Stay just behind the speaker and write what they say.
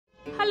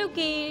Hello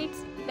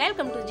kids,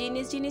 welcome to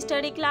Genie's Genie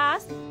study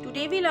class.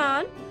 Today we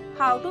learn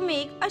how to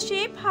make a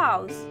shape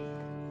house.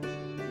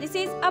 This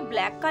is a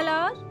black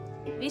color.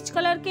 Which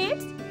color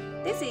kids?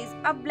 This is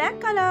a black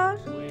color.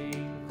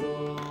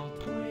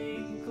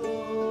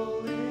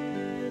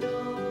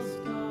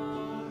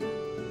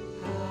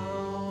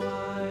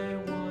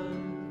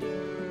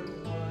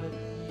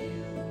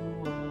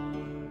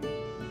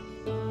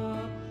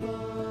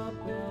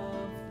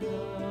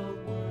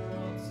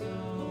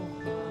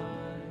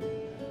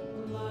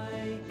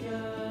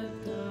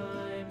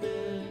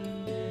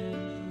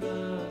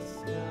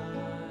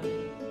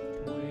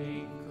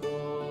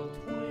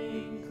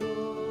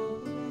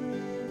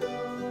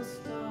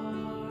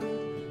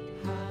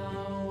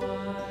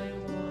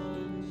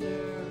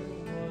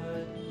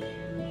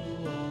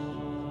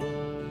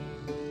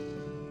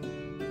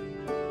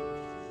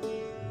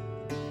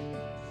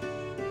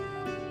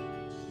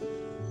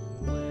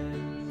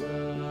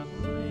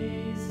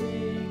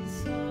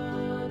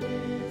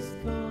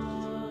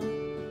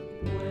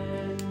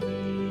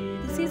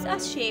 This is a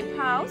shape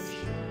house.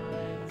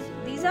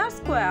 These are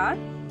square,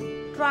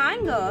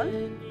 triangle,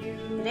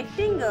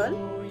 rectangle,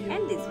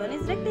 and this one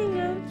is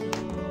rectangle.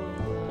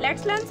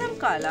 Let's learn some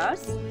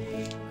colors.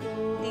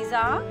 These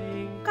are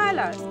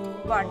colors.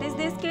 What is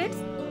this kids?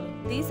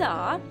 These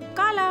are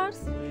colors.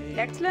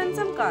 Let's learn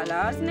some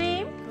colors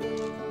name.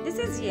 This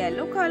is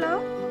yellow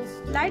color,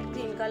 light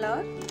green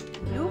color,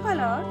 blue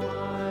color,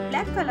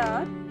 black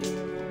color,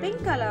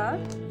 pink color,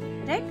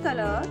 red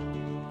color,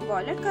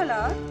 violet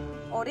color,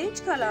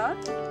 orange color,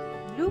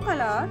 blue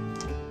color,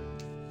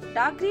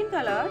 dark green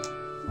color,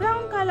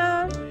 brown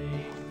color.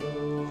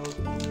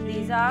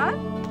 These are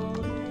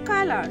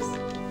colors.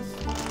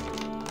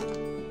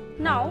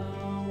 Now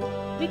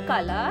we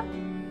color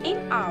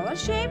in our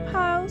shape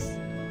house.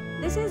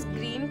 This is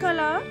green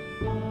color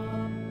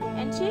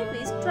and shape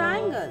is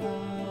triangle.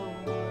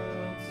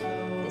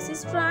 This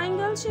is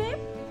triangle shape.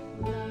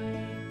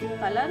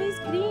 Color is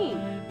green.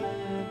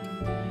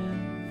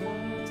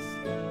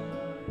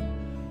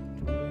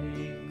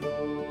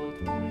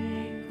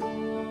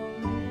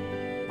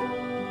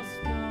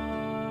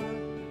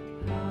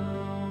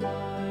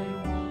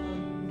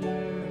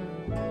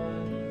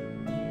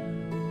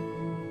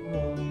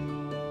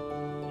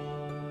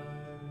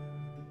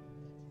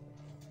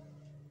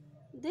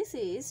 This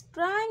is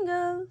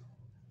triangle.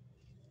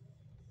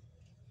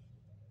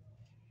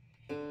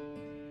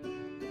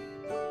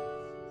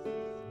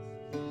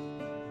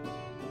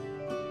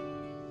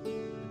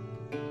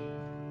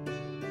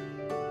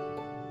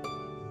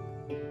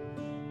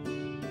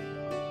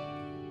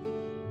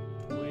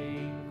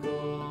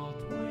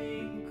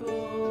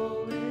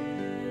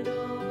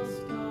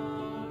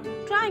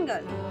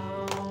 Triangle.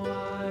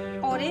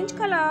 Orange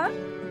color,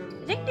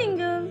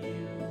 rectangle.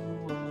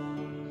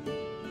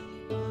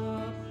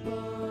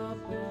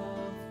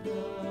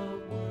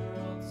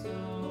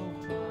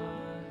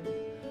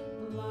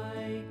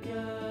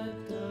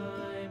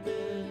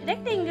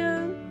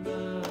 Rectangle.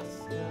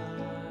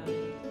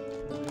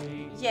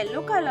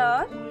 Yellow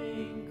color.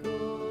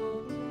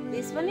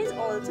 This one is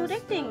also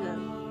rectangle.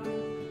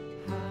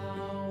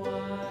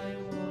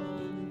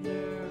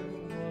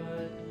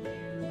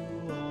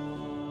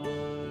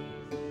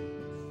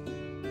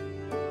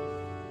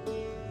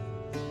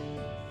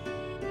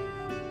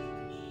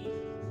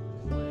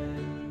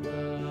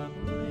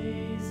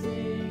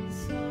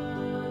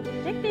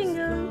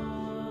 Rectangle.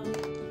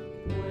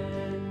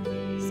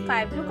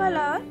 Sky blue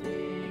color,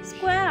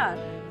 square.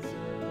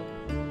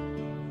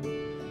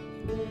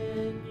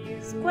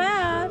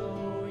 Square.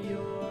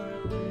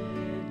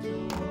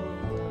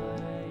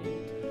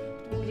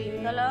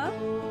 Green color,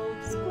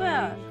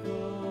 square.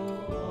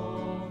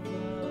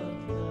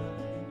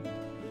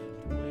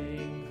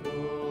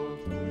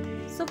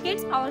 So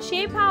kids, our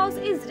shape house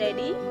is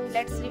ready.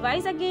 Let's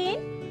revise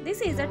again.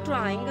 This is a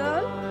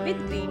triangle with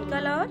green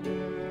color,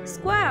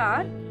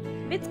 square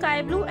with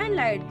sky blue and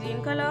light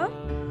green color,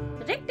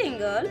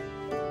 rectangle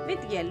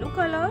with yellow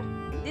color.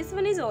 This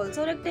one is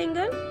also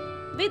rectangle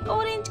with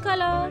orange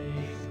color.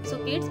 So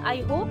kids,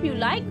 I hope you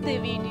like the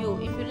video.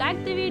 If you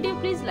like the video,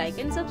 please like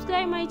and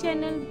subscribe my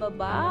channel. Bye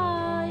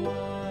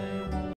bye.